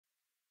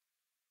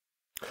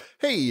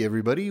Hey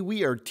everybody,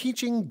 we are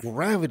teaching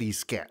Gravity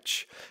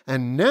Sketch,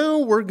 and now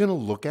we're going to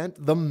look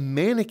at the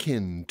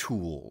Mannequin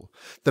tool.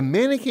 The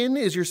Mannequin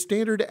is your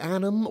standard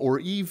Adam or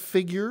Eve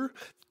figure,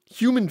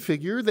 human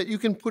figure that you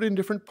can put in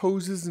different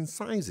poses and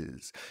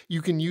sizes.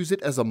 You can use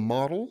it as a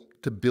model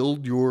to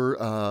build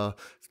your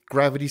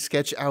Gravity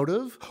Sketch out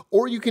of,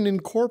 or you can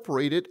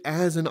incorporate it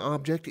as an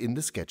object in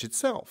the sketch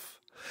itself.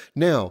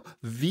 Now,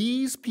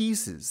 these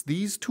pieces,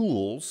 these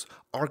tools,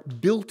 are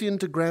built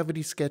into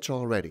Gravity Sketch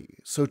already.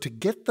 So to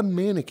get the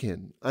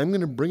mannequin, I'm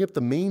going to bring up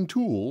the main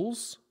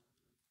tools,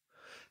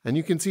 and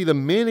you can see the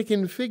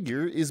mannequin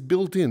figure is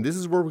built in. This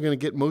is where we're going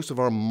to get most of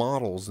our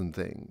models and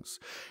things.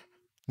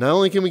 Not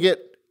only can we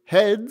get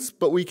heads,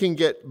 but we can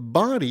get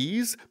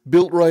bodies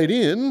built right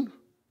in,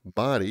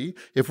 body,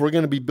 if we're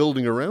going to be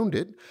building around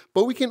it.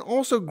 But we can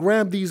also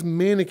grab these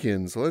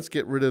mannequins. So let's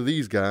get rid of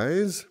these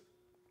guys.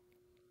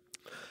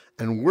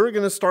 And we're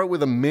going to start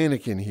with a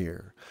mannequin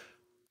here.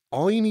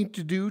 All you need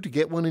to do to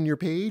get one in your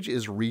page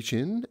is reach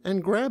in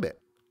and grab it.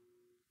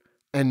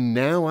 And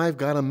now I've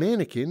got a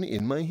mannequin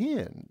in my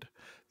hand.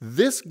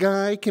 This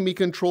guy can be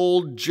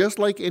controlled just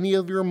like any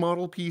of your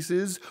model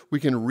pieces. We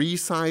can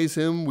resize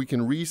him, we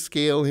can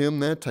rescale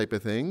him, that type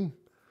of thing.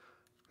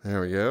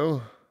 There we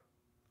go.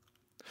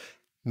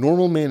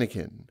 Normal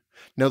mannequin.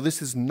 Now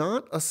this is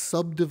not a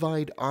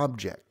subdivide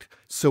object,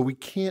 so we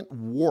can't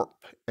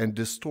warp and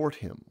distort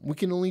him. We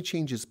can only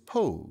change his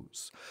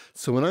pose.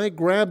 So when I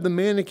grab the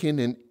mannequin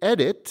and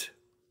edit,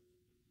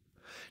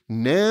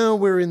 now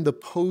we're in the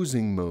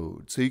posing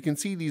mode. So you can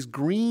see these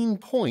green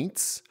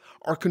points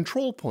are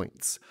control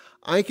points.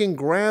 I can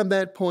grab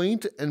that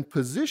point and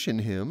position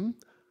him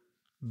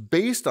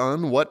based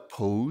on what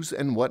pose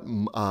and what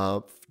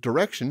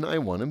direction I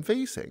want him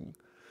facing.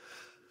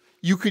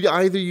 You could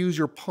either use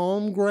your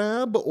palm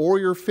grab or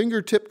your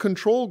fingertip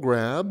control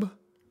grab.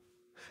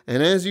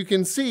 And as you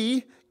can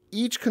see,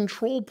 each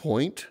control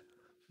point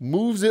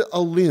moves it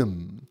a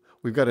limb.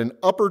 We've got an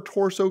upper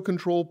torso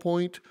control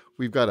point.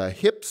 We've got a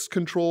hips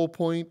control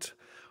point.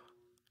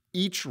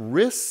 Each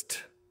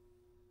wrist,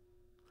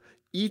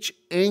 each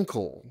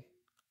ankle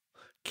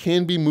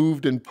can be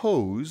moved and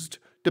posed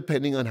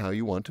depending on how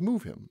you want to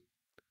move him.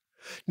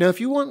 Now,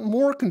 if you want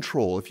more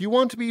control, if you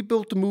want to be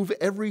able to move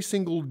every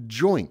single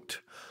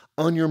joint,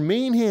 on your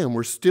main hand,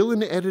 we're still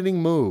in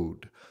editing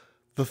mode.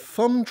 The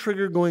thumb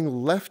trigger going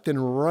left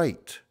and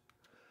right.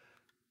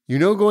 You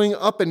know, going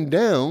up and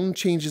down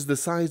changes the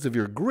size of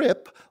your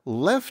grip.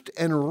 Left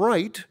and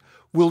right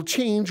will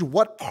change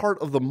what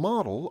part of the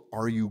model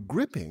are you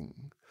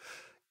gripping.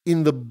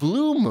 In the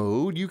blue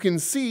mode, you can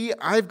see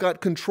I've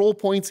got control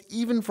points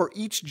even for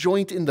each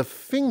joint in the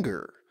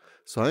finger.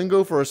 So I can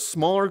go for a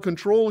smaller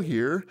control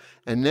here,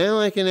 and now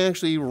I can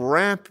actually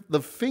wrap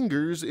the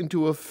fingers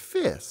into a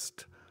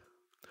fist.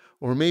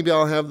 Or maybe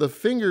I'll have the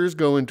fingers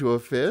go into a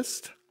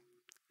fist.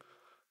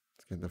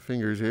 Let's get the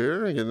fingers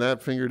here, get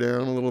that finger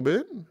down a little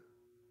bit.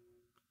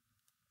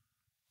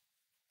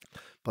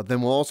 But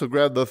then we'll also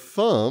grab the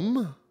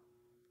thumb.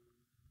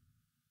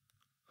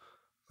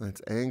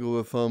 Let's angle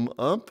the thumb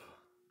up,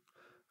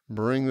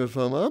 bring the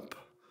thumb up.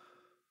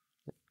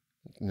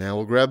 Now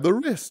we'll grab the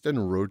wrist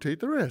and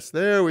rotate the wrist.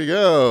 There we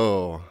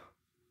go.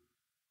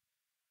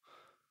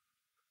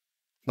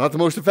 Not the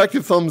most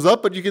effective thumbs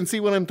up, but you can see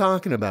what I'm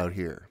talking about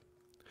here.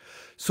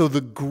 So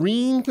the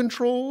green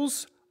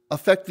controls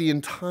affect the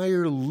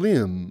entire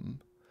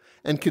limb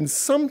and can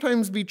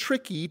sometimes be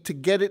tricky to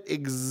get it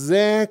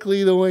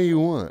exactly the way you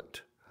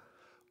want.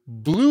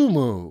 Blue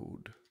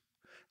mode,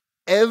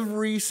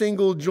 every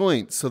single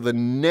joint. So the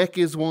neck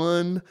is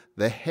one,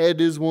 the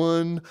head is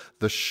one,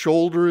 the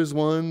shoulder is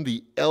one,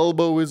 the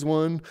elbow is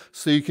one.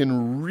 So you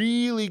can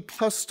really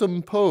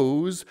custom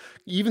pose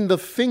even the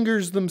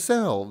fingers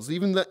themselves,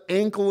 even the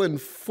ankle and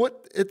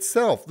foot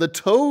itself. The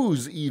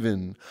toes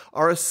even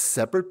are a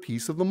separate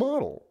piece of the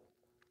model.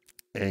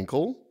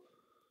 Ankle,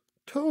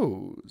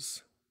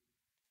 toes,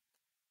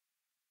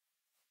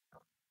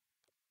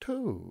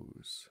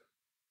 toes.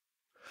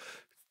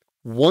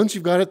 Once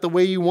you've got it the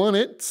way you want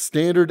it,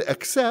 standard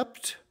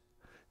accept,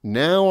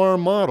 now our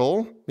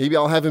model, maybe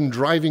I'll have him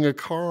driving a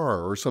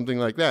car or something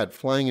like that,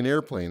 flying an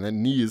airplane. That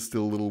knee is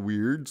still a little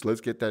weird, so let's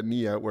get that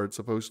knee out where it's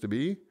supposed to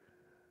be.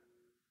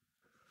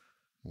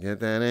 Get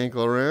that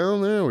ankle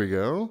around, there we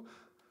go.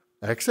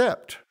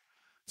 Accept.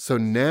 So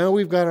now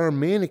we've got our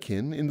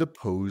mannequin in the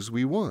pose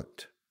we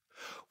want.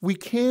 We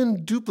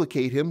can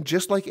duplicate him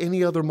just like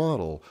any other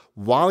model.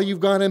 While you've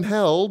got him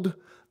held,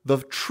 the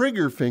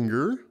trigger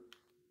finger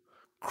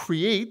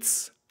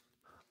creates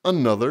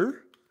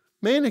another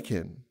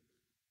mannequin.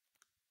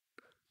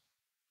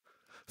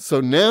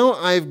 So now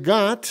I've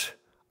got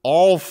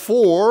all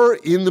four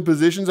in the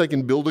positions. I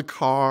can build a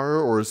car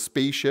or a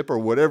spaceship or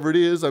whatever it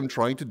is I'm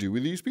trying to do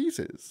with these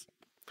pieces.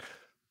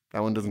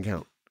 That one doesn't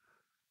count.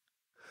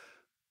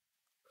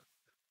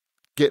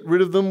 Get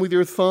rid of them with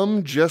your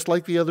thumb just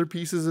like the other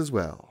pieces as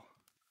well.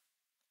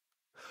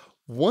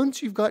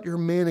 Once you've got your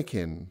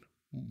mannequin,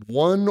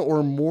 one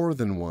or more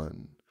than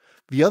one,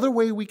 The other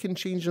way we can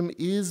change them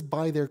is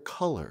by their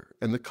color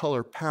and the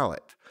color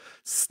palette.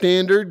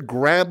 Standard,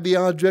 grab the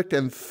object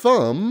and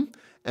thumb,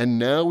 and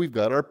now we've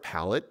got our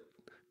palette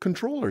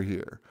controller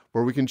here,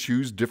 where we can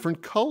choose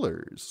different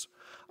colors.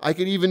 I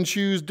can even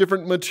choose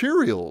different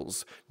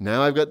materials.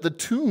 Now I've got the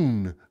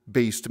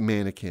toon-based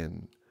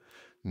mannequin.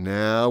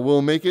 Now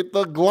we'll make it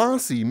the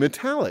glossy,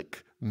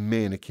 metallic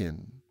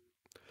mannequin.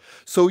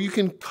 So you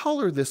can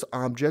color this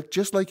object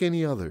just like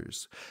any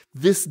others.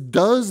 This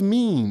does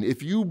mean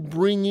if you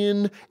bring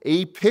in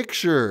a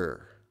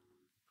picture,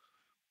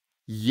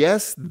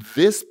 yes,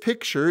 this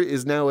picture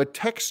is now a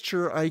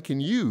texture I can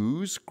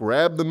use.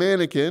 Grab the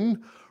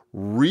mannequin,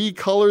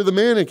 recolor the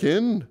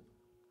mannequin,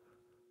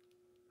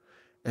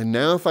 and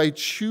now if I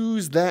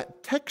choose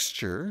that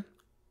texture,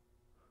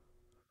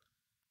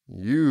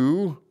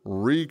 you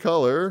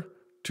recolor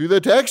to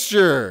the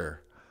texture.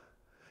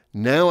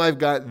 Now I've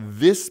got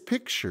this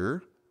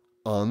picture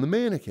on the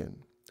mannequin.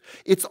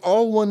 It's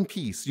all one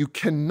piece. You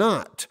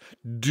cannot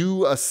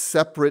do a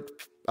separate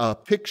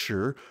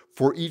picture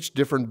for each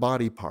different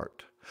body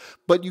part.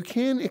 But you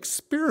can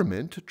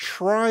experiment,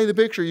 try the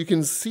picture. You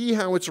can see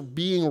how it's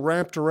being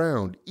wrapped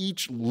around.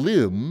 Each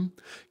limb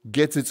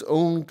gets its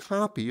own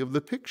copy of the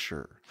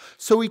picture.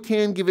 So we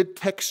can give it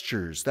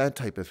textures, that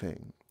type of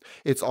thing.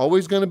 It's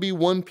always going to be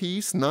one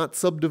piece, not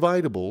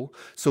subdividable.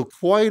 So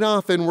quite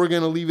often we're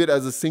going to leave it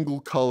as a single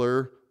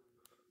color,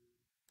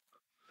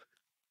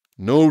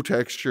 no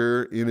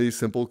texture in a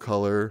simple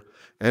color,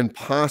 and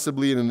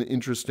possibly in an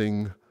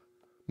interesting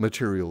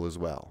material as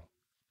well.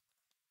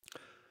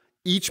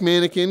 Each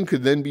mannequin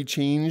could then be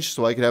changed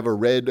so I could have a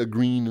red, a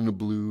green, and a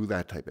blue,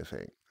 that type of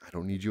thing. I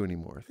don't need you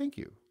anymore. Thank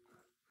you.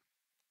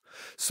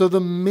 So the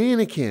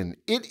mannequin,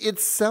 it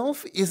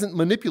itself isn't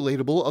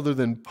manipulatable other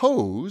than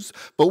pose,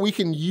 but we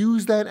can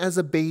use that as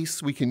a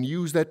base. We can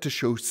use that to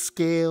show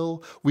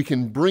scale. We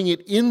can bring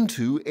it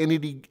into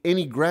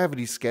any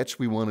gravity sketch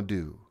we want to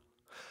do.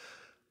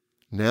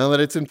 Now that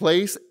it's in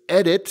place,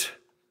 edit,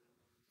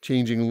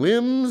 changing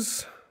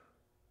limbs,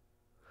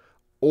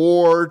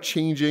 or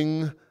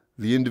changing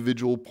the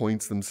individual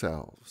points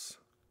themselves.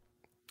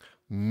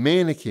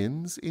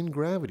 Mannequins in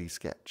Gravity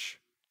Sketch.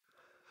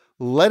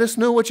 Let us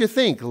know what you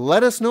think.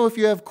 Let us know if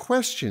you have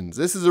questions.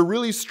 This is a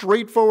really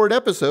straightforward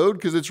episode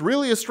because it's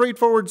really a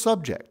straightforward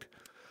subject.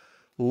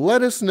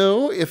 Let us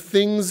know if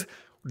things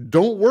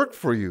don't work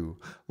for you.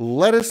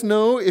 Let us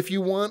know if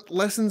you want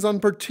lessons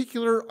on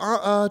particular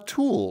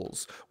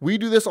tools. We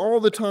do this all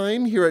the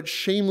time here at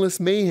Shameless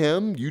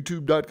Mayhem,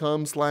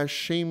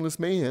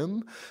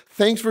 youtube.com/shamelessmayhem.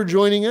 Thanks for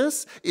joining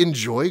us.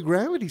 Enjoy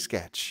Gravity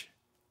Sketch.